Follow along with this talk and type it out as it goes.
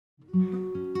Once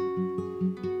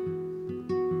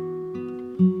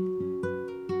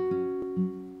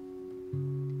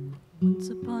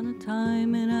upon a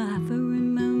time in a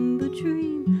half-remembered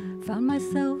dream, found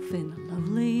myself in a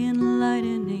lovely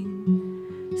enlightening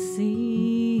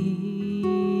scene.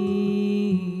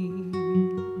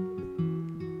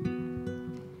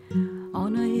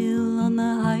 On a hill on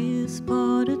the highest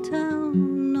part of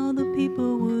town, all the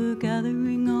people were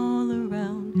gathering all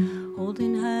around,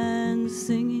 holding hands,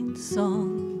 singing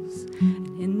songs. And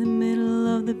in the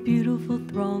middle of the beautiful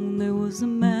throng there was a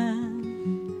man.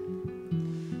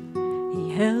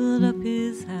 He held up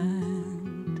his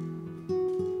hand,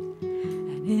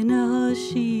 and in a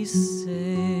hush he said,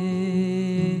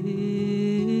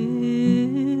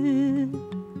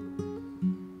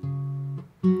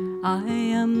 I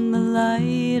am the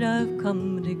light, I've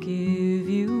come to give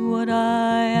you what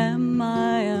I am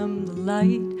the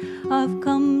light, I've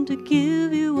come to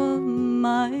give you of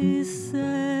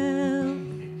myself.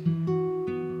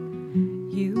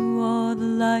 You are the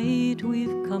light,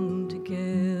 we've come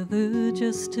together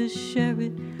just to share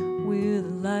it. We're the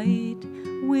light,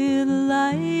 we're the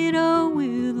light, oh,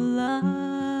 we're the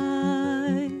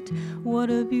light. What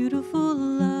a beautiful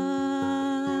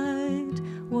light,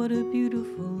 what a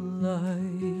beautiful light.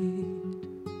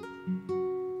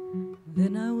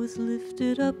 Then I was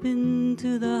lifted up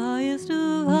into the highest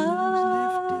of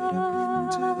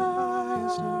highs,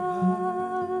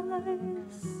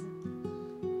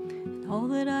 and all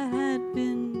that I had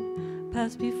been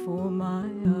passed before my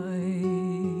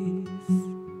eyes.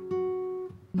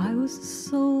 I was a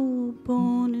soul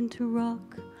born into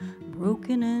rock,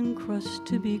 broken and crushed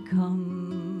to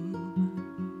become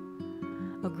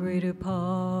a greater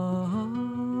part.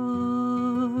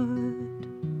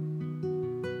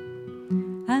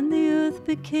 And the earth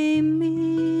became me,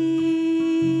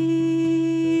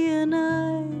 and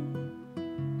I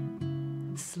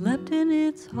slept in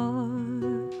its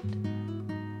heart,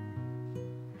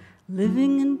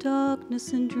 living in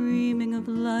darkness and dreaming of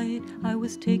light. I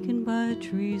was taken by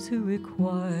trees who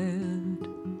required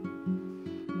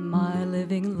my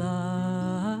living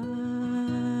light,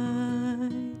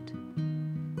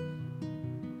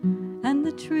 and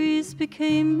the trees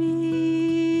became me,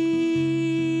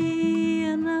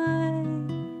 and I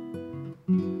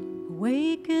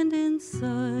awakened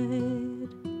inside,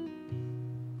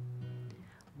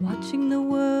 watching the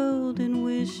world and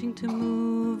wishing to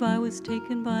move. I was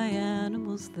taken by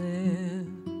animals there,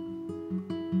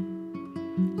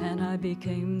 and I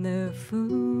became their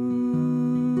food,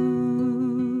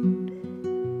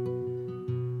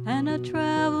 and I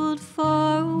traveled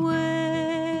far away,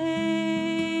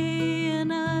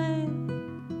 and I,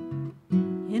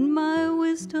 in my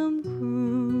wisdom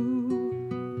grew,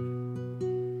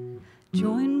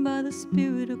 joined by the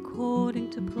Spirit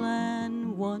according to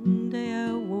plan. One day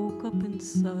I woke up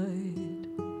inside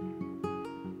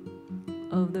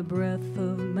of the breath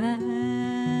of man,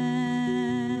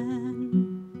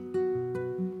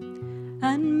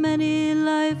 and many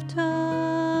lifetimes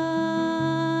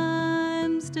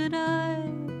did I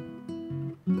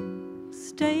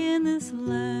stay in this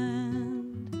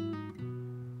land.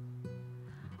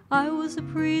 I was a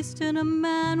priest and a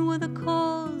man with a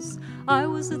cause. I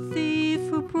was a thief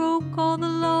who broke all the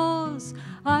laws.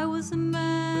 I was a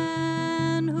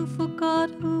man who forgot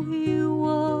who he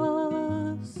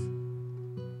was.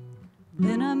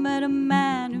 Then I met a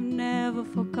man who never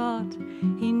forgot.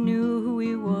 He knew who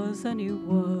he was, and he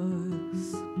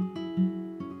was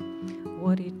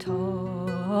what he taught.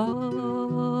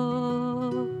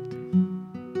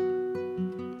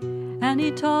 And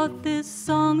he taught this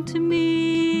song to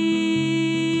me,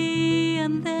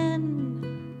 and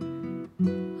then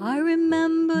I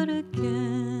remembered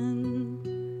again.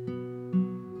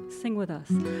 Sing with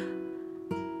us.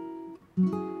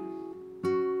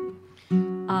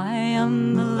 I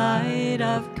am the light,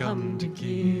 I've come to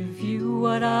give you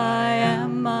what I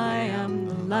am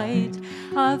the light,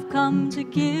 I've come to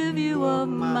give you of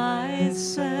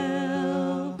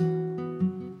myself.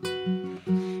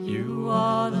 You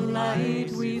are the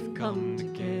light, we've come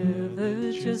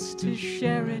together just to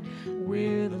share it.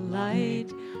 We're the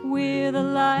light, we're the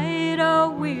light,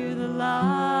 oh, we're the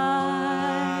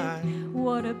light.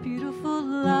 What a beautiful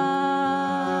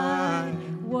light,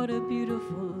 what a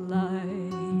beautiful light.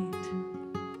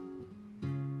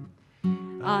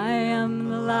 I am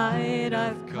the light,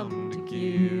 I've come to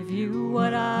give you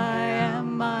what I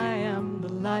am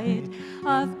the light,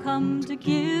 I've come to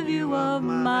give you of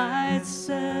myself.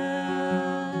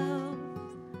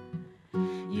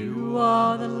 You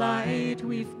are the light,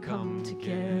 we've come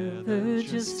together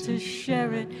just to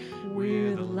share it.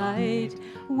 We're the light,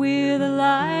 we're the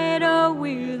light, oh,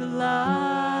 we're the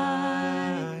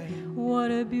light. What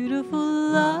a beautiful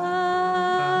light.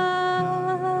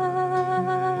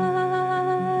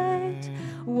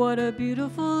 What a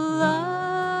beautiful light.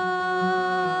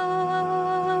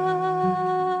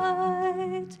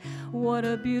 What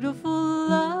a beautiful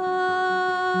light.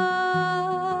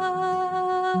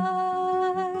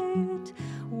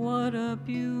 What a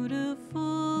beautiful